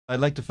I'd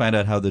like to find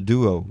out how the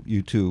duo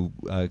you two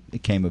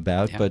came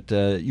about, Yeah. but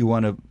you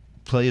want to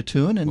play a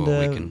tune and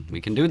Well, we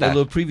can do a that.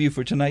 little preview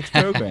for tonight's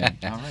program.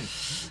 All right.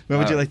 What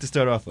would you like to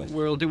start off with?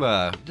 We'll do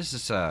this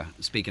is,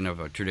 speaking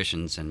of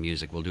traditions and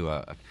music, we'll do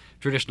a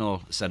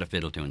traditional set of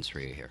fiddle tunes for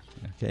you here.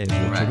 Okay, as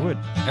Richard Right. would.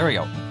 There we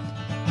go.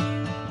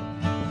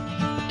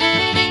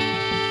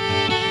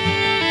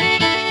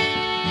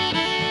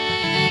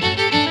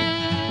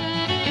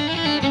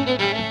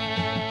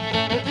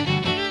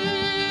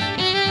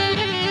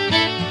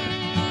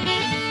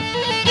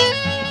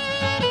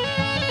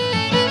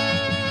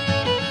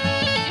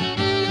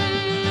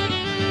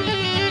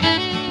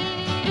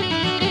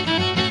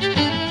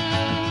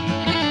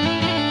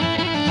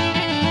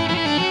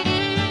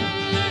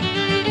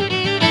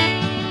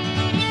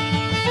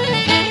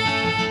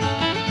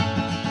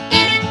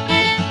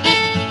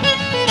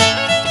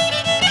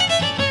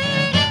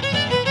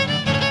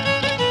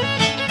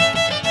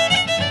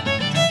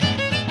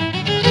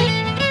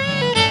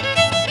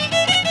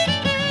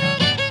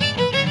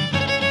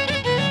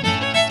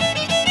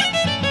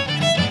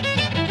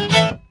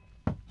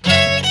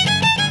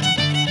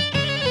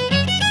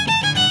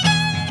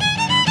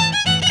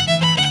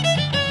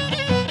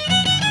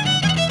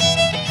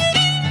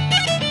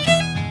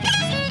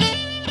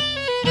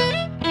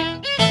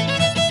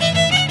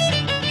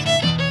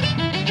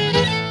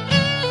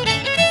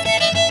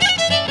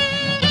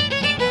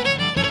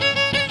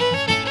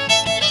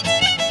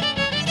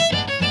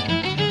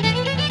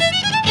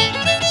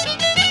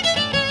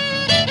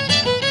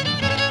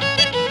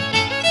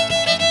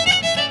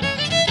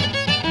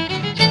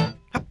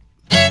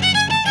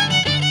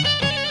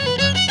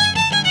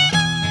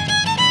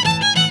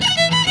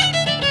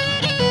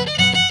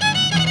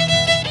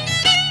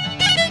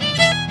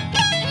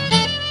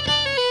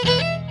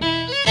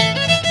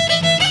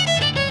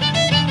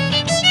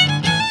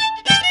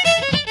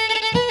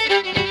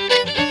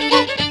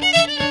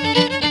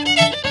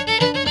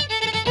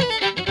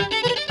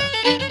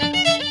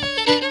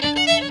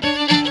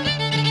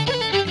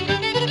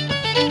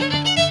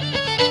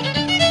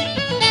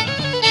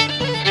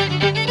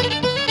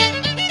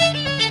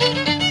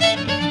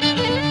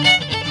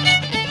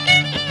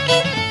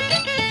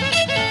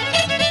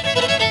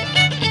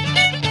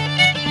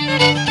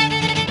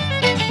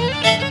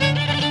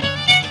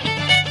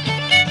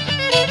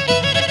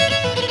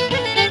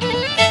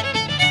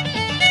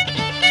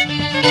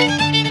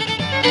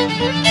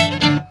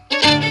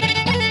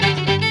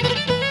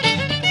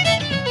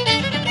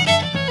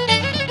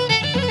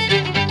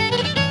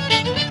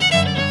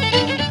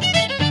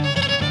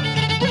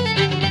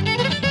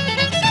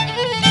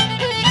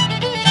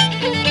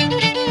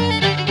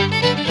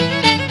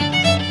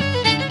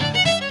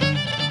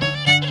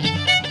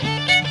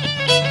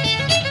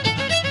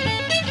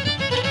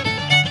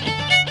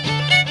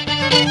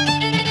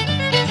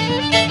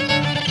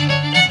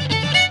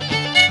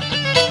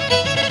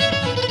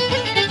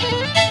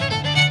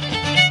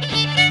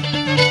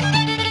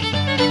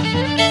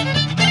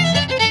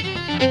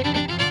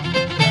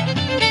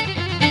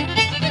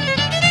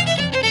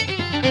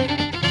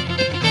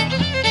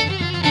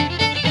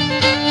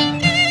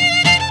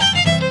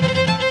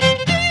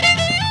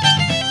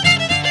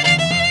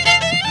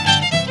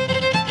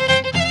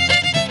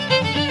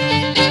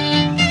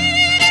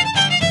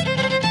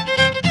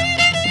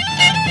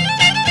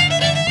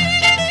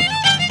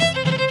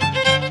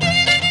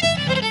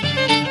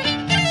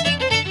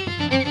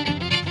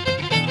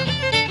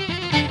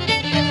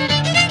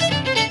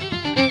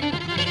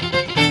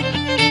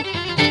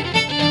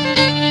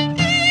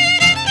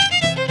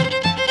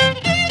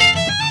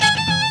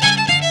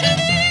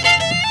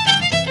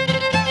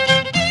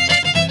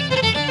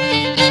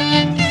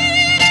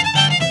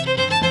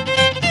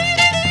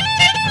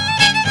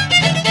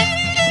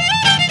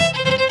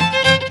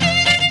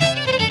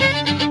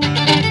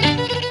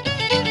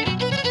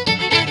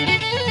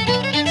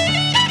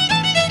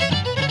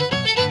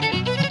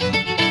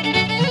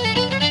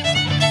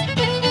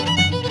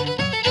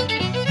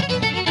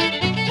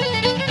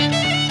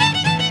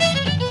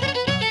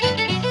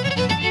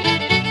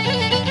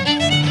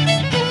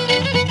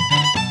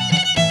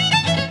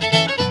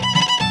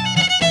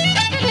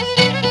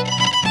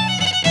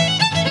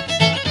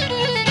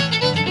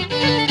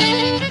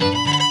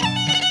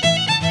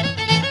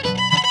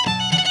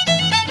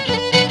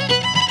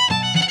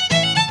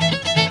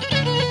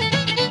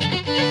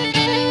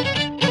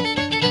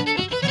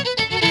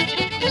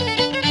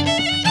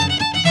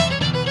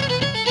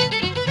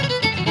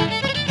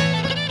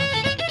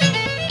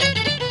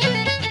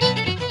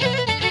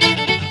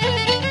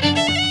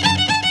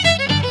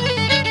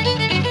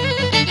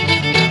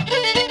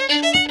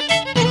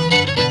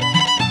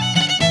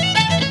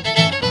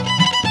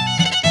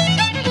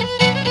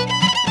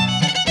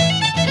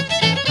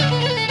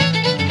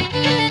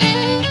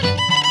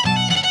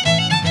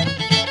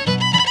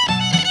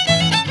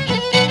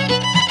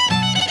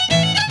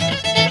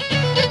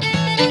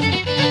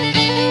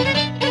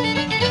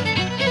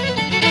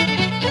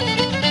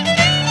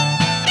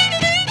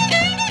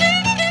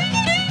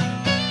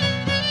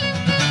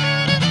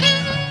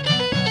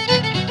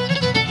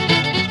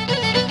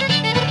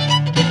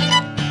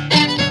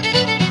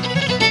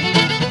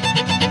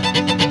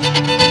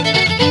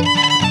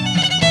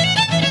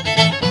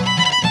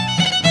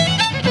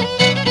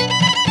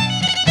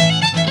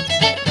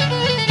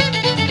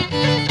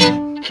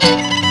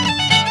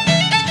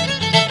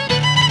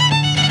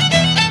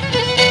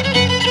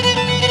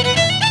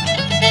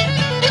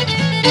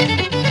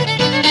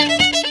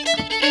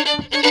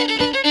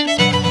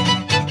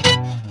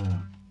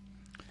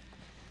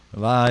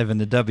 live in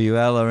the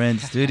WLRN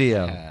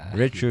studio.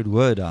 Richard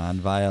Wood on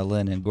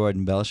violin and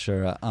Gordon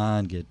Belsher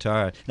on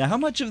guitar. Now, how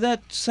much of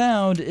that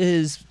sound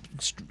is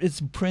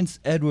it's Prince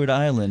Edward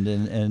Island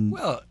and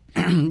Well,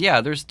 yeah,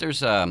 there's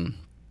Prince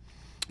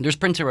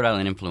Edward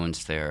Island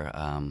influence there.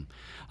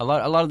 A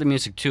lot of the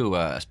music too,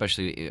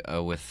 especially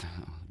with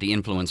the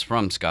influence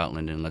from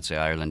Scotland and let's say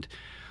Ireland.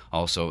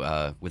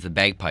 Also, with the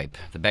bagpipe.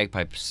 The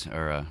bagpipes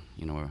are a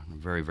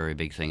very, very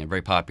big thing, a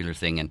very popular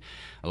thing, and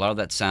a lot of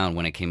that sound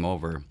when it came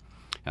over,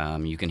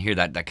 you can hear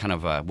that kind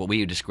of what we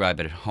would describe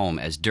at home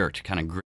as dirt, kind of